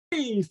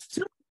Three,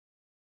 two.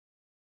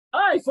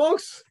 Hi,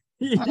 folks.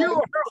 You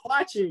are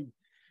watching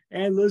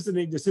and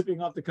listening to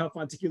Sipping Off the Cuff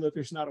on Tequila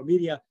Aficionado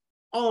Media.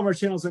 All of our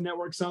channels and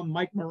networks. I'm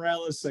Mike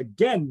Morales,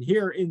 again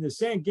here in the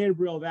San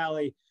Gabriel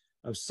Valley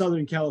of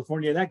Southern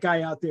California. That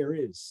guy out there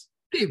is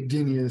Dave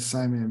Dinius.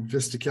 I'm in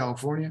Vista,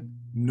 California,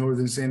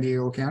 northern San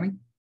Diego County.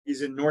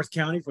 He's in North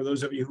County. For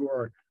those of you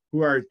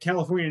who are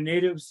California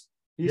natives,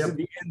 he's in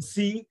the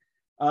NC.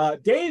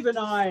 Dave and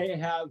I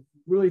have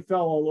really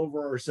fell all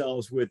over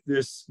ourselves with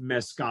this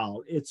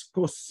mezcal. It's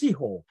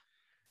Cocijo.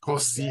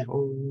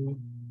 Cocijo.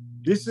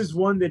 This is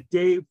one that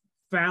Dave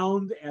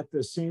found at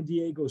the San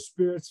Diego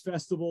Spirits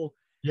Festival.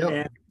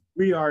 And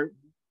we are,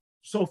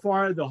 so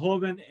far, the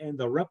Joven and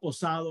the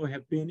Reposado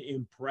have been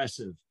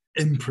impressive.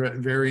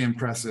 Very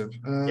impressive.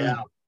 It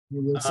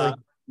looks like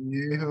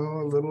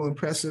Anejo, a little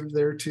impressive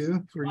there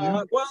too for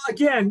you. Well,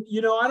 again,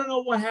 I don't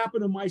know what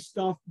happened to my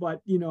stuff,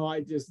 but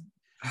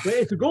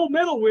it's a gold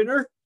medal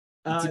winner.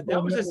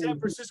 That was at San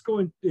Francisco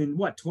in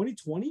what,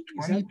 2020?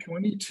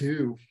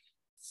 2022.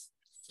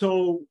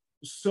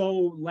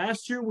 So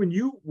last year when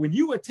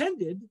you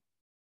attended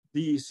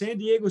the San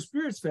Diego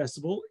Spirits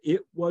Festival,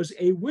 it was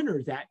a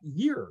winner that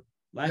year,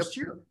 last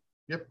year.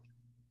 Yep.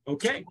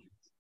 Okay.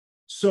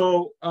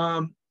 So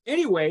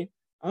anyway,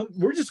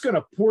 we're just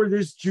gonna pour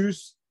this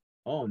juice.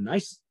 Oh,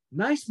 nice,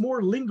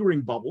 more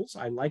lingering bubbles.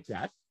 I like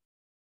that.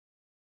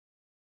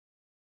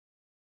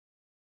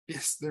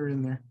 Yes, they're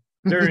in there.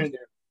 They're in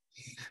there.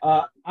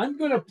 I'm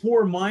gonna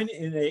pour mine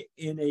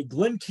in a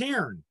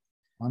Glencairn.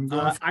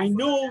 I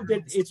know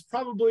that it's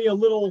probably a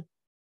little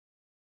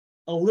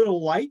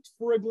light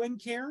for a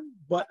Glencairn,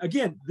 but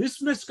again,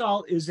 this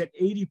mezcal is at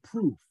 80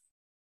 proof.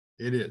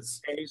 It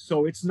is. Okay,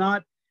 so it's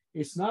not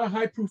a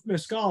high proof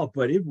mezcal,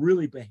 but it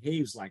really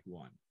behaves like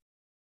one.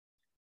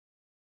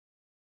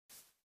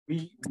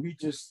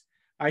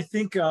 I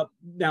think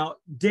now,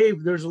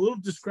 Dave, there's a little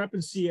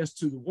discrepancy as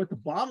to what the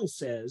bottle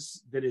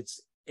says that it's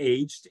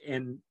aged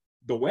and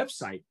the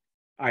website,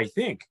 I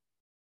think.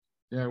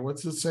 Yeah,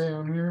 what's it say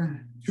on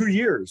here? 2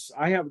 years.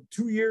 I have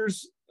 2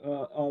 years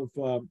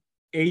of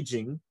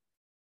aging.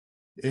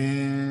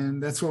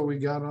 And that's what we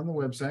got on the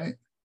website.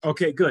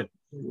 Okay, good.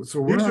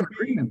 So we're on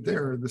agreement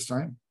there this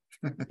time.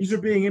 These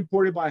are being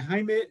imported by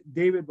Jaime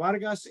David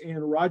Vargas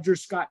and Roger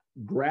Scott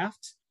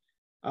Graft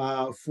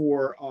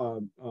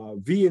for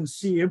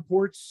V&C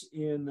Imports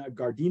in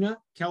Gardena,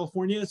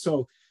 California.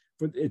 So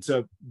it's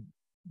a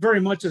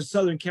very much a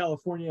Southern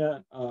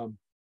California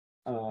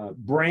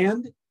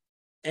brand.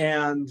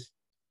 And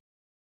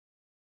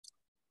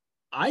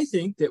I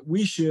think that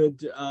we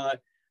should,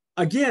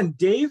 again,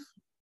 Dave.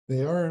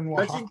 They are in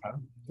Oaxaca.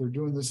 They're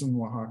doing this in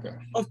Oaxaca.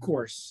 Of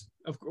course.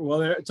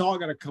 Well, it's all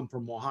going to come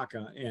from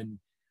Oaxaca. And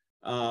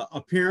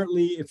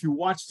apparently, if you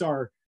watched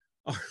our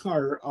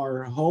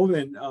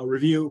Joven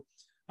review,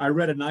 I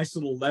read a nice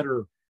little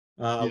letter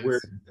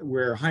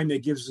where Jaime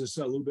gives us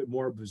a little bit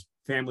more of his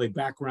family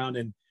background.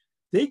 And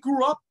they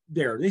grew up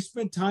there. They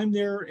spent time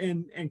there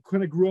and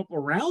kind of grew up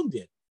around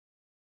it.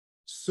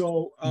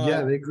 So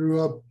they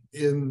grew up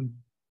in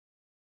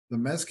the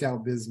mezcal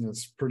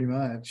business pretty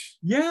much.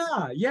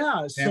 Yeah.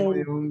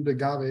 Family owned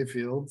agave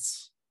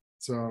fields,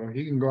 so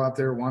he can go out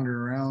there,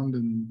 wander around,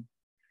 and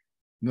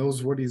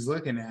knows what he's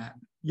looking at.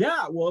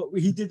 Yeah, well,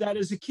 he did that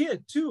as a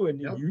kid too, and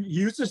he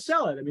used to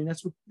sell it. I mean,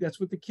 that's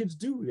what the kids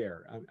do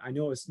there. I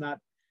know it's not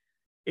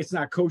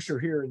kosher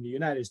here in the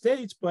United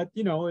States, but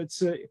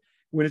it's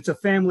when it's a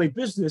family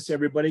business,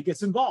 everybody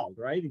gets involved,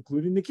 right,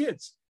 including the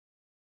kids.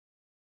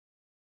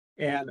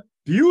 And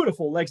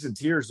beautiful legs and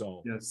tears,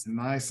 though. Yes,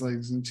 nice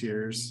legs and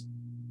tears.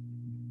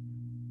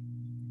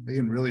 I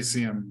can really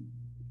see him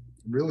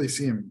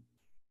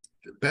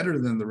better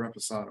than the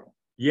Reposado.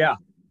 Yeah.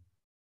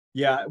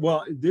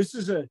 Well, this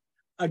is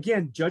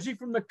again, judging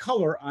from the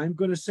color, I'm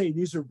going to say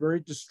these are very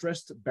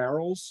distressed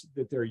barrels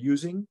that they're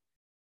using.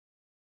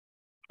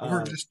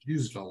 Or just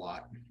used a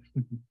lot.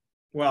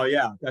 Well,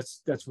 yeah,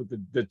 that's what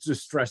the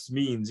distress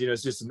means.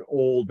 It's just an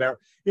old barrel.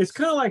 It's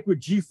kind of like what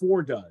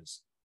G4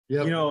 does.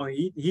 Yep.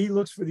 He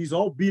looks for these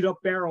all beat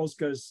up barrels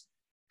because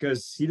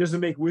he doesn't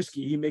make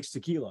whiskey, he makes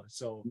tequila.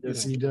 So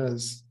yes, he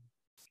does.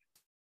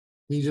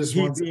 He just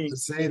wants to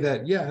say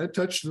that it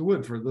touched the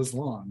wood for this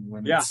long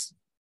when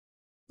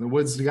the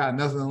wood's got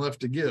nothing left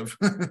to give.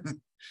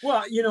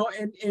 Well,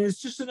 and it's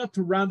just enough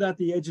to round out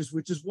the edges,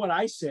 which is what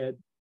I said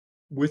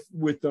with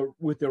the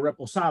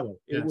Reposado.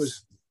 It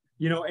was,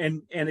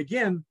 and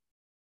again,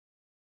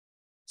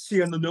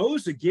 see on the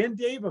nose again,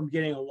 Dave, I'm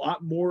getting a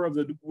lot more of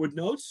the wood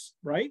notes,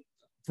 right?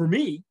 For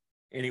me,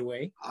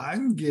 anyway.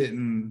 I'm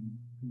getting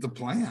the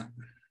plant.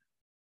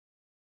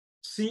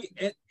 See,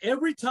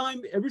 every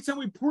time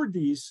we poured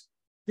these,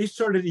 they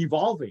started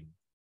evolving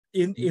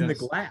in the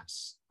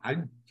glass. I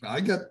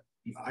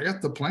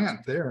got the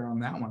plant there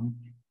on that one.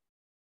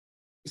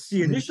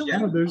 See, initially,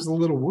 there's a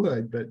little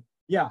wood, but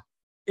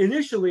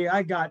initially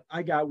I got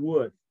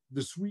wood,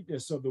 the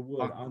sweetness of the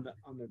wood on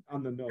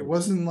the nose. It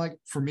wasn't like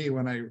for me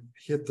when I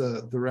hit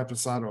the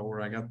Reposado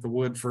where I got the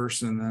wood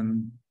first and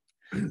then.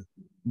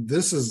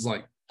 This is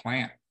like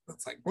plant.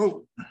 It's like,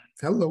 whoa,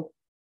 hello.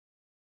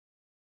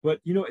 But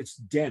it's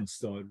dense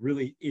though. It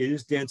really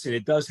is dense, and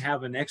it does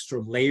have an extra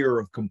layer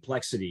of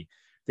complexity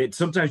that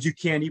sometimes you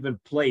can't even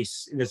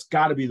place, and it's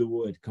got to be the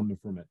wood coming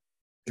from it.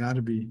 Got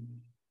to be.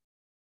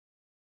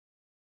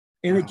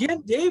 And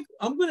again, Dave,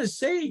 I'm going to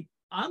say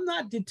I'm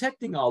not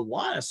detecting a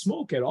lot of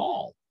smoke at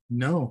all.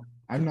 No,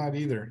 I'm not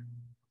either.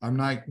 I'm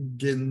not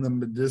getting the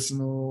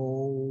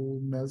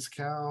medicinal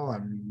mezcal.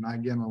 I'm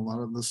not getting a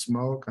lot of the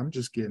smoke. I'm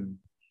just getting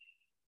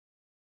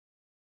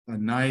a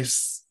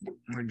nice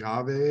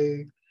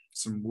agave,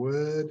 some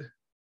wood,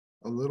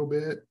 a little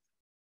bit.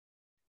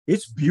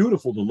 It's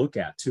beautiful to look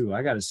at too.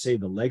 I got to say,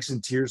 the legs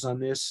and tiers on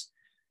this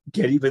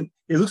it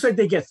looks like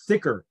they get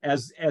thicker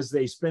as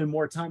they spend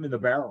more time in the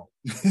barrel.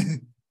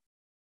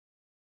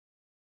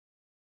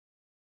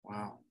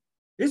 Wow.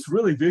 It's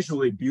really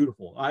visually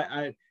beautiful.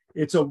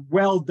 It's a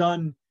well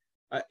done.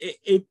 A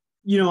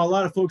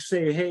lot of folks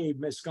say, hey,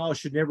 mezcal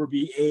should never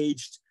be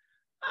aged.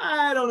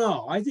 I don't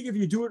know. I think if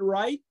you do it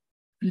right,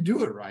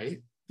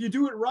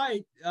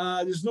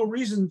 there's no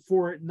reason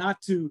for it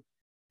not to,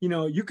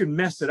 you can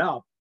mess it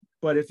up.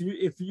 But if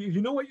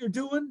you know what you're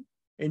doing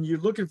and you're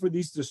looking for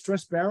these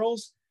distressed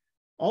barrels,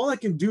 all I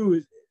can do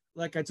is,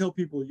 like I tell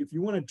people, if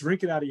you want to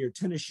drink it out of your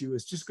tennis shoe,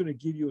 it's just going to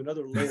give you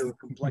another layer of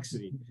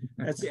complexity.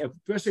 That's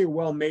especially a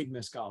well-made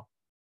mezcal.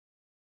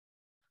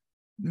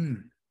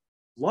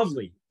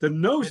 Lovely. The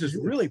nose is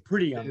really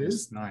pretty on this. It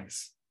is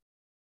nice.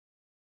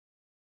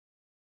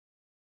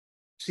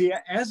 See,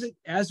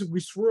 as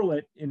we swirl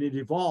it and it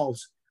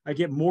evolves, I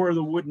get more of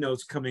the wood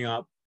notes coming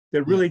up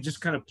that really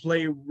just kind of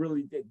play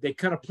they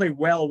kind of play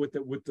well with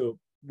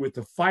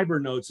the fiber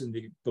notes and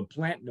the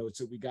plant notes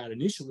that we got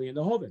initially in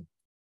the Joven.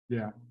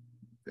 Yeah.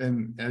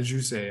 And as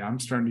you say, I'm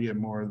starting to get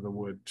more of the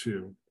wood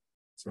too.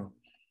 So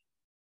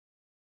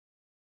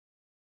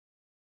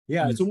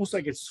yeah, it's almost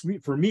like it's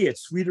sweet. For me,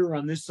 it's sweeter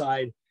on this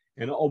side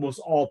and almost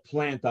all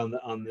plant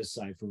on this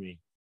side for me.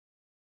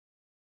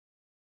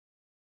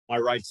 My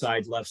right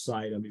side, left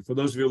side. I mean, for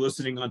those of you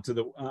listening on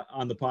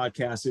the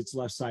podcast, it's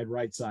left side,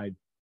 right side.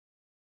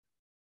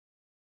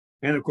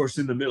 And of course,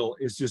 in the middle,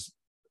 it's just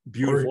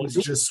beautiful. It's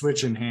just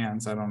switching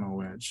hands. I don't know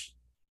which.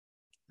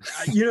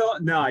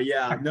 No.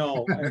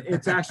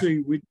 It's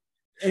actually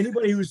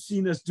anybody who's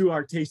seen us do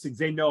our tastings,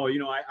 they know.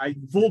 I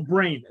full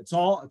brain. It's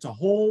a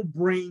whole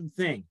brain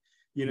thing.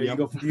 You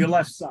go from your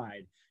left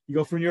side, you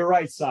go from your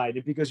right side,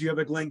 and because you have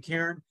a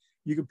Glencairn,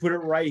 you can put it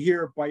right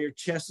here by your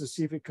chest to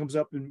see if it comes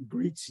up and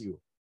greets you.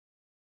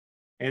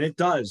 And it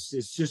does.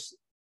 It's just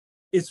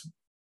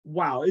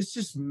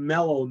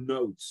mellow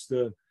notes.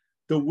 The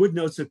wood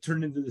notes have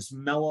turned into this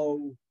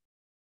mellow.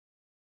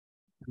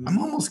 I'm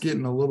almost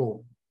getting a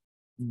little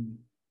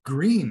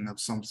green of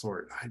some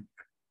sort.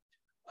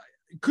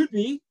 Could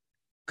be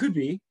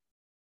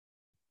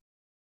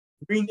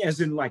green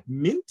as in like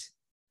mint,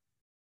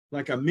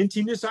 like a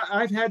mintiness.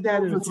 I've had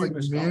that in a few like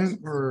mint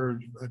or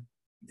a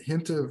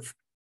hint of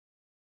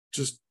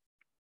just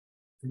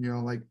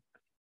like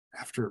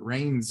after it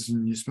rains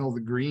and you smell the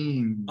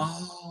green.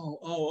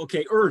 Oh,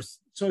 okay. Earth.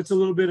 So it's a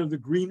little bit of the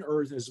green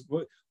earth as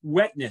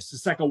wetness.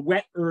 It's like a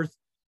wet earth,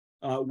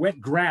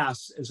 wet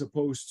grass, as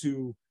opposed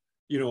to,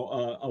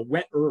 a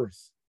wet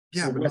earth.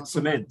 Yeah, but wet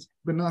cement.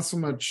 But not so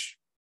much.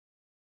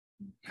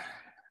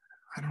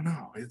 I don't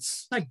know.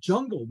 It's like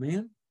jungle,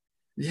 man.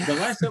 Yeah. The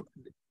last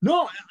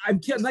no, I'm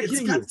not kidding you.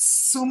 It's got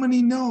so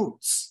many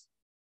notes.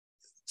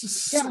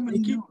 Just so many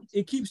notes.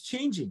 It keeps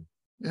changing.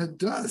 It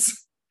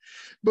does.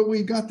 But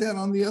we got that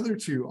on the other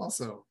two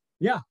also.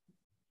 Yeah.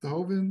 The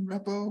Joven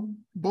Repo,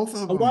 both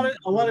of them.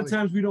 A lot of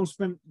times we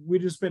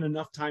just spend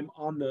enough time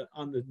on the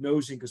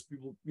nosing because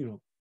people,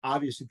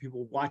 obviously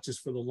people watch us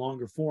for the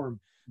longer form.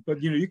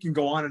 But you can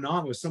go on and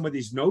on with some of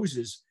these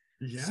noses.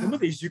 Yeah. Some of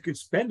these you can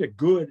spend a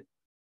good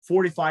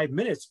 45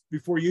 minutes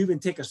before you even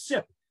take a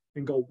sip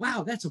and go,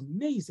 wow, that's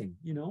amazing,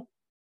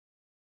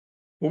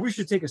 Well, we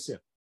should take a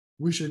sip.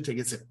 We should take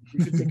a sip.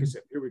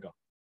 Here we go.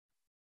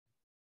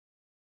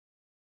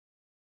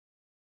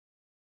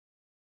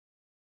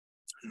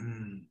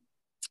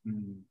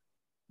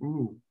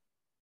 Ooh.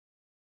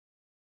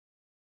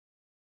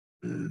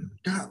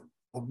 Got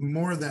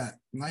more of that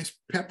nice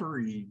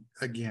peppery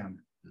again.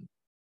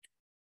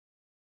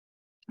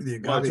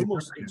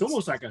 It's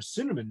almost like a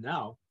cinnamon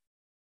now.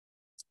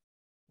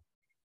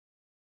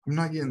 I'm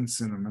not getting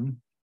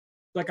cinnamon.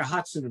 Like a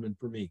hot cinnamon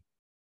for me.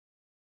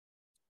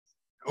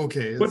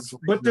 Okay.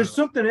 But there's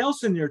something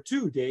else in there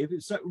too, Dave.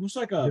 It looks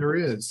like There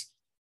is.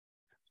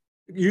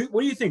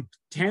 What do you think?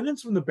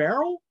 Tannins from the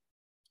barrel?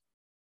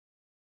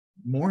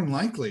 More than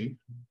likely,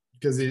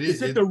 because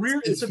it's at the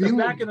rear. It's at the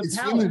back of the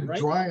palate, right?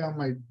 Dry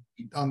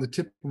on the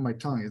tip of my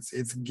tongue.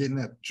 It's getting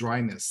that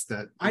dryness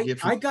that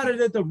I got it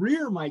at the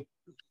rear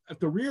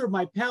of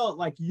my palate,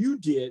 like you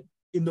did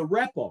in the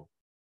Repo.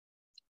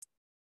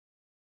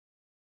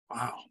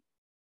 Wow,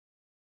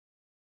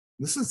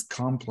 this is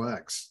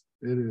complex.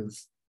 It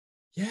is.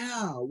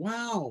 Yeah.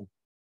 Wow.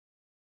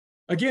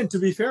 Again, to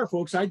be fair,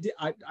 folks, I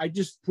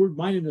just poured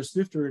mine in a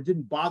snifter and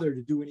didn't bother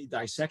to do any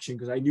dissection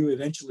because I knew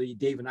eventually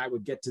Dave and I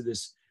would get to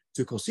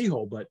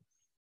Cocijo. But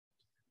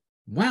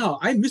wow,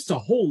 I missed a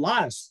whole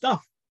lot of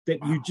stuff that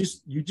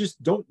you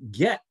just don't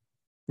get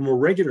from a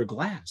regular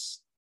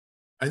glass.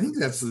 I think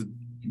that's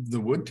the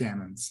wood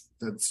tannins.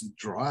 That's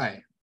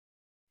dry.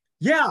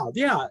 Yeah,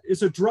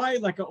 it's a dry,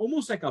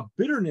 almost like a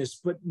bitterness,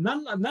 but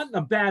not in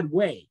a bad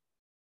way.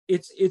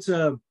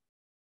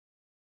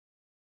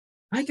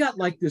 I got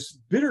like this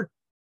bitter.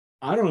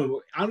 I don't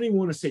know. I don't even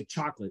want to say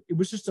chocolate. It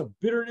was just a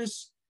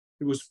bitterness.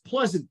 It was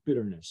pleasant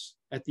bitterness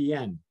at the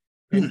end.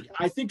 And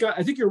I think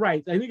you're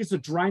right. I think it's the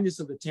dryness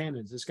of the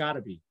tannins. It's got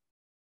to be.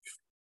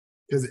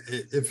 Because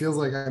it feels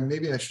like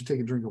maybe I should take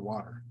a drink of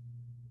water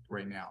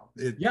right now.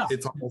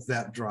 It's almost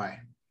that dry.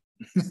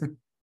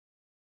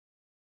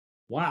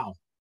 Wow.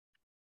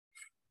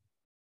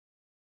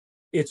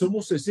 It's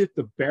almost as if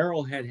the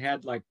barrel had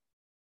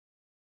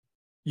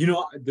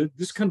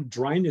this kind of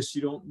dryness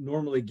you don't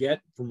normally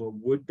get from a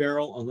wood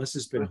barrel unless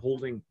it's been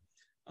holding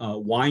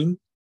wine.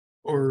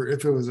 Or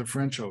if it was a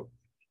French oak.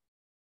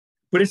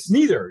 But it's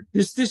neither.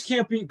 This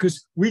can't be,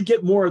 because we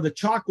get more of the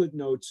chocolate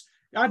notes.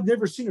 I've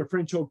never seen a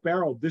French oak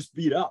barrel this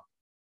beat up.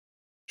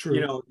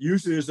 True.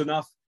 Usually there's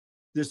enough.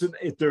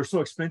 If they're so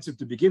expensive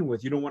to begin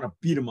with, you don't want to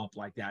beat them up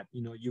like that.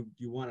 You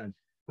want to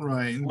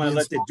right. And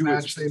let them do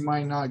it. They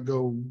might not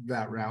go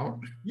that route.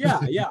 Yeah.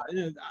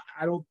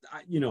 I don't.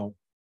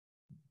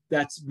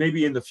 That's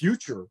maybe in the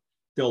future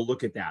they'll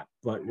look at that,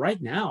 but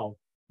right now,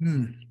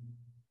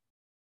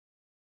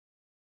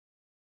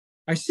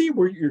 I see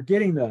where you're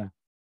getting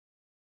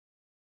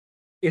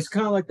it's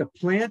kind of like the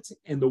plant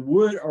and the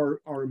wood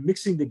are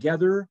mixing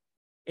together,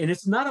 and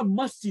it's not a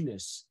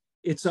mustiness.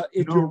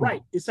 You're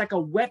right. It's like a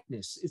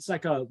wetness. It's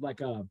like a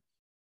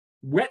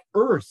wet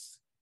earth,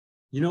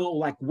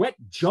 like wet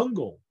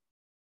jungle.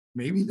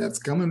 Maybe that's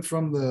coming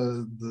from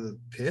the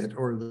pit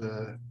or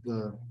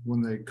the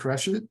when they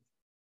crush it.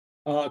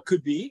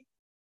 Could be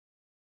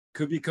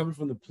coming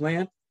from the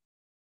plant.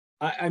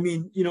 I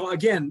mean,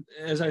 again,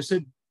 as I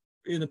said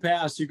in the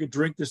past, you could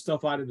drink this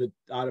stuff out of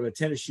a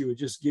tennis shoe. It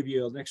just give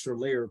you an extra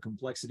layer of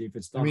complexity if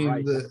it's done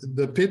right.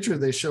 The picture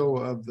they show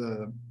of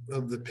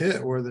the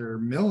pit where they're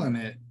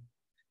milling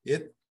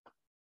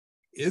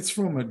it's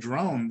from a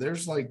drone.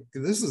 There's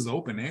this is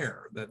open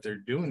air that they're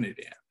doing it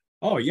in.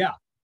 Oh yeah,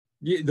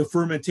 the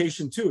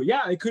fermentation too.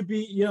 Yeah, it could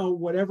be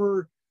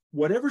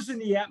whatever's in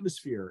the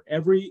atmosphere.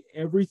 Every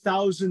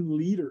 1,000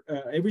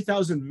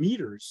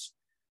 meters,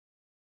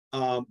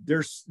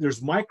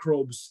 there's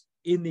microbes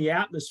in the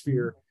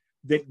atmosphere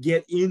that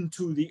get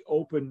into the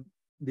open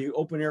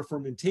air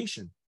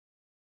fermentation.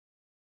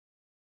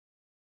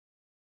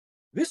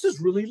 This is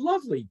really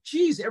lovely.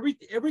 Geez,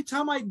 every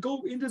time I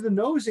go into the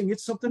nosing,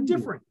 it's something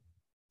different.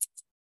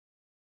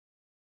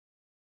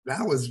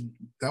 That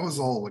was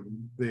all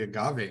the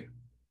agave.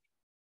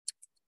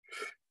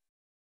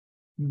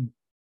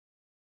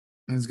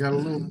 And it's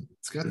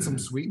got some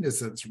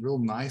sweetness that's real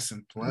nice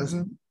and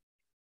pleasant.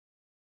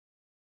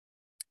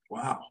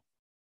 Wow.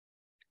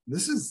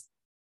 This is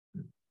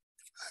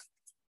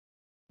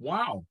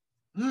wow.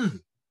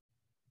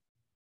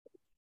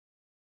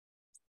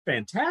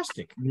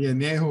 Fantastic. The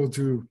Anejo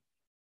too.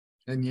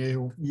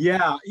 Anejo.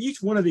 Yeah,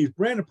 each one of these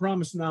Brand of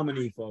Promise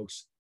nominee,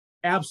 folks.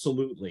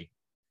 Absolutely.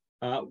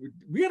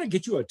 We got to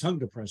get you a tongue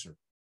depressor.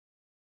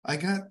 I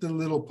got the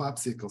little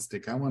popsicle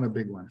stick. I want a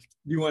big one.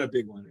 You want a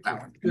big one?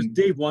 Because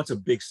Dave wants a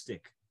big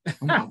stick.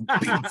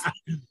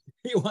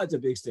 He wants a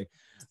big stick.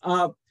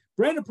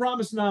 Brand of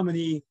Promise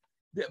nominee,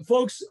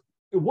 folks.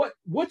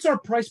 What's our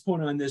price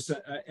point on this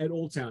at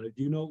Old Town?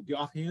 Do you know the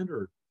offhand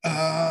or?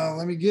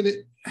 Let me get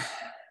it.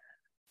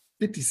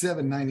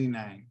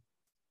 $57.99.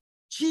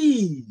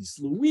 Jeez,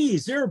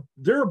 Louise,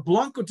 they're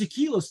Blanco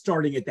tequila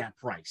starting at that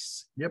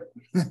price. Yep.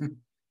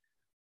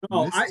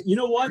 You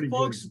know what,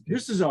 folks?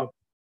 Good.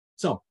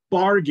 It's a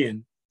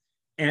bargain,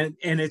 and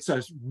it's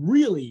a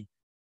really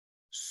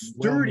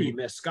sturdy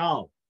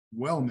mezcal.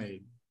 Well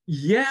made.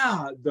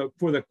 Yeah,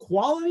 for the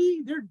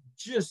quality, they're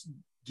just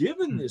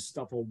giving this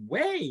stuff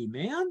away,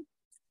 man.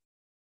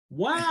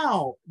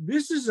 Wow,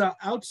 this is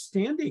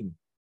outstanding.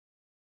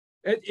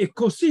 At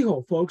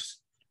Cocijo, folks.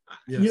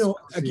 Yes,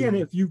 again,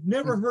 if you've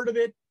never heard of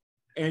it,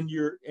 and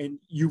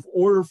you've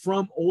ordered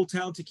from Old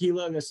Town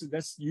Tequila,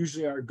 that's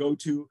usually our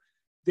go-to.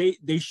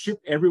 They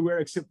ship everywhere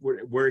except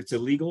where it's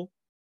illegal,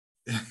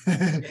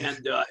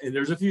 and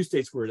there's a few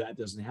states where that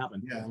doesn't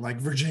happen. Yeah, like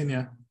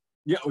Virginia.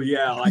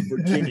 Yeah, like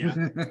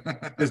Virginia,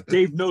 because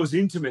Dave knows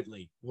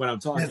intimately what I'm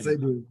talking about. Yes,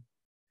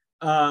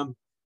 I do.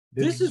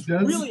 This is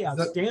really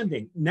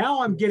outstanding.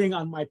 Now I'm getting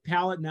on my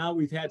palate. Now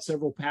we've had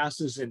several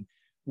passes and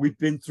we've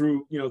been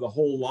through the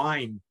whole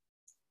line.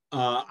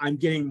 I'm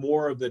getting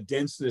more of the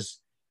denseness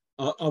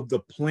of the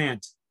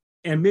plant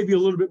and maybe a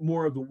little bit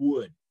more of the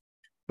wood.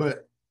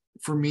 But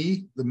for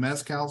me, the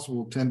mezcals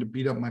will tend to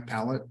beat up my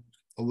palate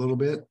a little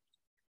bit.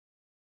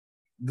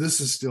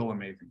 This is still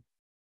amazing.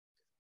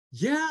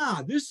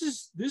 Yeah, this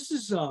is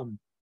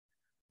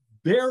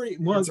very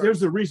well.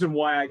 There's a reason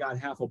why I got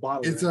half a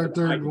bottle. It's our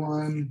third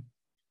one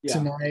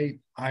tonight.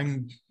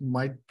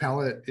 My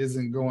palate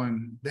isn't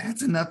going.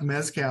 That's enough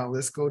mezcal.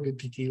 Let's go to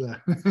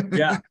tequila.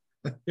 Yeah.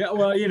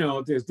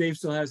 Well, Dave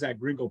still has that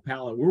gringo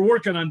palate. We're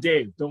working on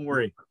Dave. Don't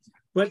worry.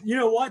 But you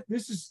know what?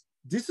 This is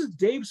this is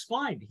Dave's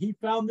find. He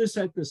found this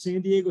at the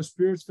San Diego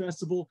Spirits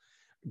Festival.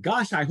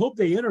 Gosh, I hope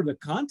they enter the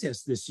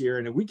contest this year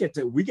and we get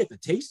to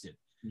taste it.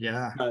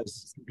 Yeah,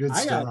 Because good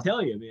I stuff. gotta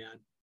tell you, man,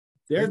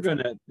 they're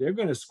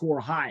gonna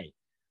score high.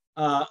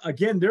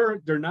 Again,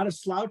 they're not a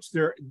slouch.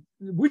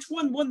 Which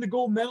one won the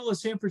gold medal at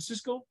San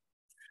Francisco?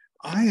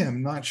 I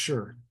am not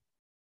sure.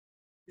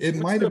 It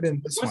might have been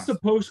this one. What's the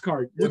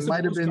postcard? It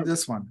might have been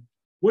this one.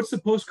 What's the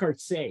postcard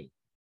say?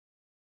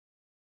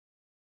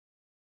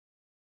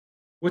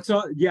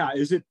 Yeah,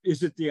 is it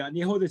the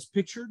Anejo that's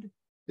pictured?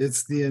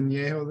 It's the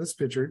Anejo that's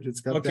pictured. It's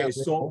got okay, that.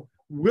 So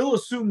we'll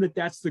assume that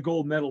that's the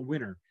gold medal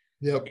winner.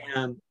 Yep.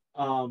 And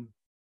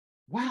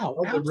wow.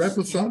 Oh, the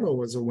Reposado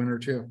was a winner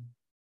too.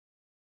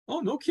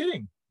 Oh, no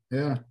kidding.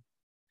 Yeah.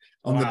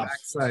 On the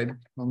backside.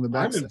 On the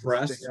backside. I'm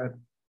impressed.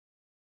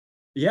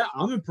 Yeah,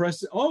 I'm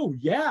impressed. Oh,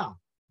 yeah.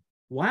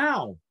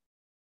 Wow.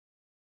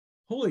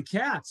 Holy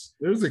cats.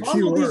 There's a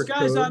Follow QR these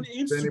guys code on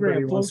if Instagram,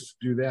 anybody folks. wants to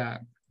do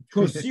that.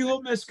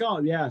 Cocijo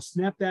Mezcal. Yeah,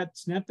 snap that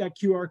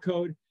QR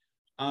code.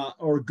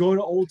 Or go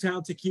to Old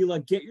Town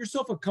Tequila. Get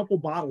yourself a couple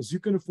bottles. You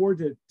can afford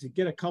to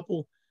get a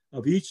couple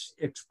of each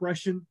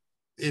expression.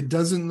 It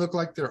doesn't look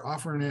like they're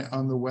offering it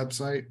on the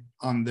website,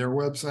 on their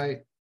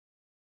website.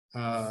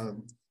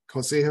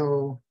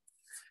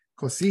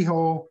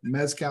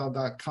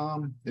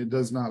 CocijoMezcal.com. It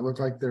does not look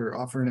like they're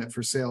offering it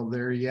for sale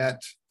there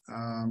yet.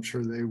 I'm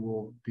sure they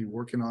will be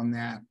working on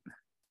that.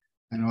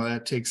 I know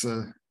that takes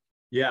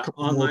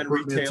online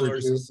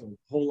retailers is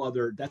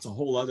that's a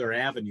whole other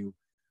avenue.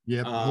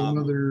 Yep,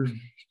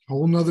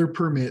 whole nother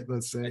permit,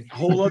 let's say. A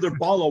whole other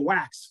ball of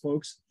wax,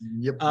 folks.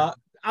 Yep.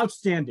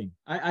 Outstanding.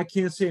 I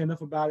can't say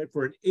enough about it.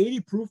 For an 80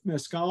 proof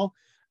mezcal,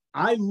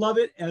 I love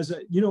it as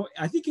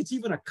I think it's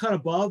even a cut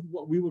above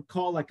what we would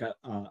call like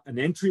an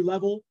entry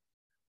level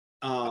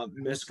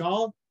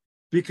mezcal,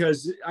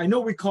 because I know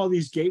we call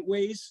these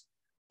gateways,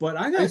 but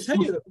I gotta tell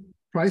you, the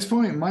price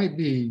point might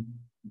be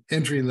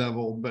entry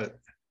level, but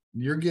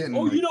you're getting.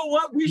 Oh, you know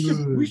what?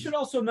 We should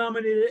also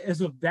nominate it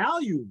as a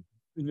value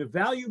in the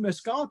value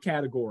mezcal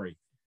category,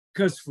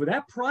 because for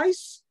that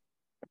price,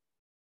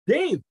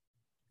 Dave,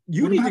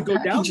 you need to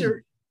go down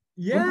there.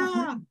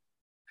 Yeah,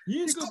 you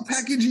need to go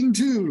packaging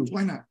too.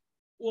 Why not?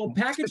 Well,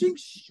 packaging,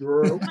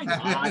 sure. Why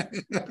not?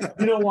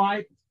 You know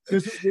why?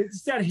 Because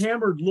it's that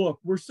hammered look.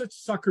 We're such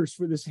suckers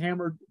for this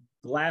hammered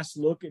glass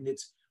look, and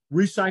it's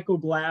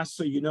recycled glass,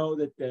 so you know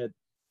that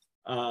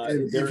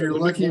if you're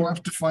lucky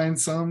enough to find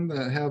some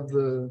that have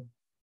the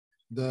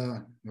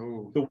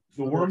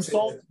worm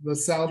salt, the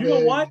salve. You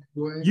know what?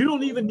 You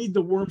don't even need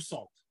the worm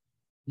salt.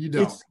 You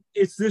don't.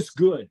 It's this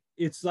good.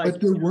 It's like, but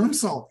the worm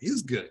salt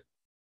is good.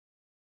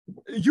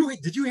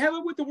 Did you have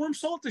it with the worm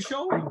salt to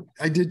show?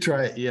 I did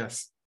try it.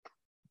 Yes.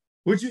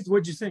 What'd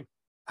you think?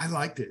 I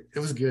liked it. It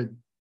was good.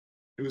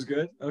 It was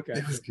good. Okay.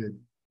 It was good.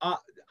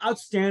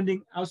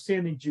 Outstanding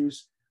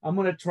juice. I'm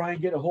gonna try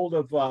and get a hold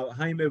of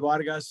Jaime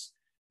Vargas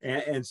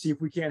and see if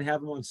we can't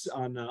have him on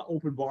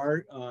open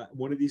bar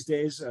one of these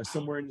days,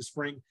 somewhere in the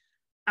spring.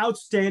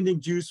 Outstanding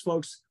juice,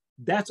 folks.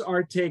 That's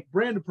our take.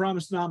 Brand of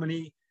Promise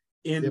nominee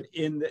in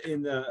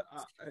the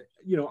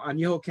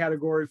Anejo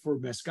category for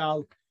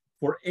mezcal,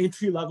 for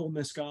entry level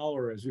mezcal,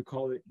 or as we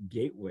call it,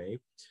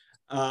 gateway.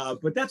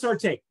 But that's our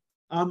take.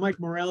 I'm Mike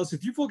Morales.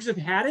 If you folks have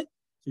had it,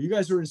 if you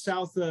guys are in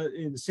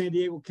in San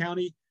Diego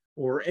County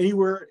or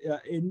anywhere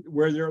in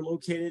where they're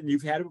located, and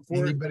you've had it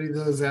before. Anybody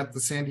that was at the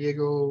San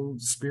Diego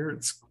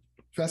Spirits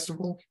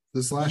Festival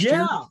this last year?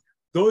 Yeah,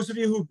 those of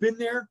you who've been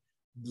there,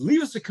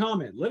 leave us a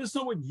comment. Let us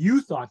know what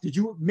you thought. Did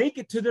you make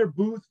it to their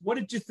booth? What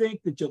did you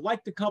think? Did you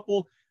like the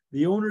couple,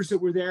 the owners that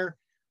were there?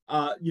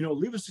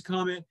 Leave us a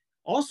comment.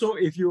 Also,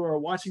 if you are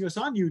watching us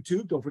on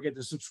YouTube, don't forget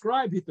to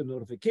subscribe, hit the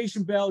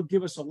notification bell,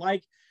 give us a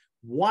like,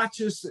 watch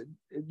us,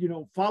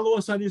 follow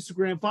us on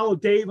Instagram, follow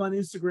Dave on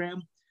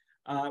Instagram.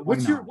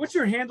 What's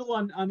your handle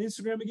on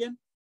Instagram again?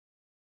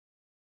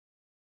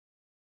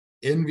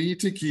 NV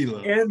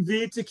Tequila.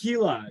 NV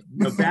Tequila.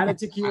 Nevada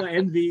Tequila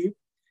NV.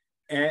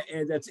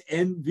 And that's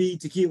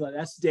NV Tequila.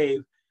 That's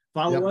Dave.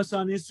 Follow us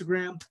on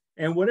Instagram.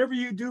 And whatever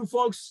you do,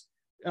 folks,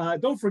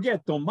 don't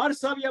forget, tomar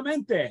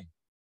sabiamente.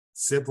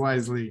 Sip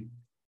wisely.